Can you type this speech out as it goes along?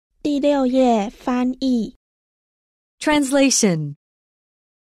6页翻译 Translation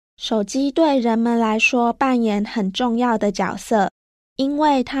手机对人们来说扮演很重要的角色，因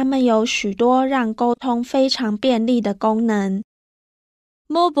为它们有许多让沟通非常便利的功能。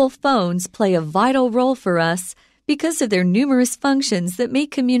Mobile phones play a vital role for us because of their numerous functions that make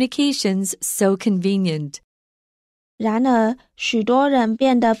communications so convenient. 然而，许多人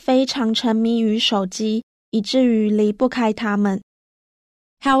变得非常沉迷于手机，以至于离不开它们。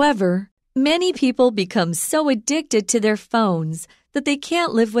However, many people become so addicted to their phones that they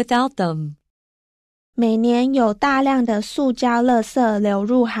can't live without them. 每年有大量的塑胶垃圾流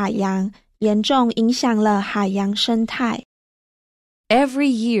入海洋，严重影响了海洋生态。Every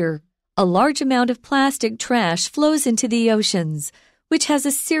year, a large amount of plastic trash flows into the oceans, which has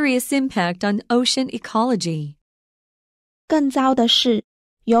a serious impact on ocean ecology. 更糟的是，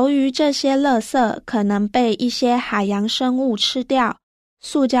由于这些垃圾可能被一些海洋生物吃掉，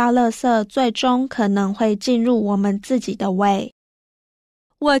塑胶垃圾最终可能会进入我们自己的胃。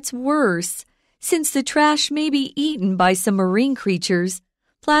What's worse, since the trash may be eaten by some marine creatures,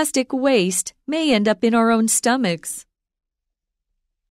 plastic waste may end up in our own stomachs.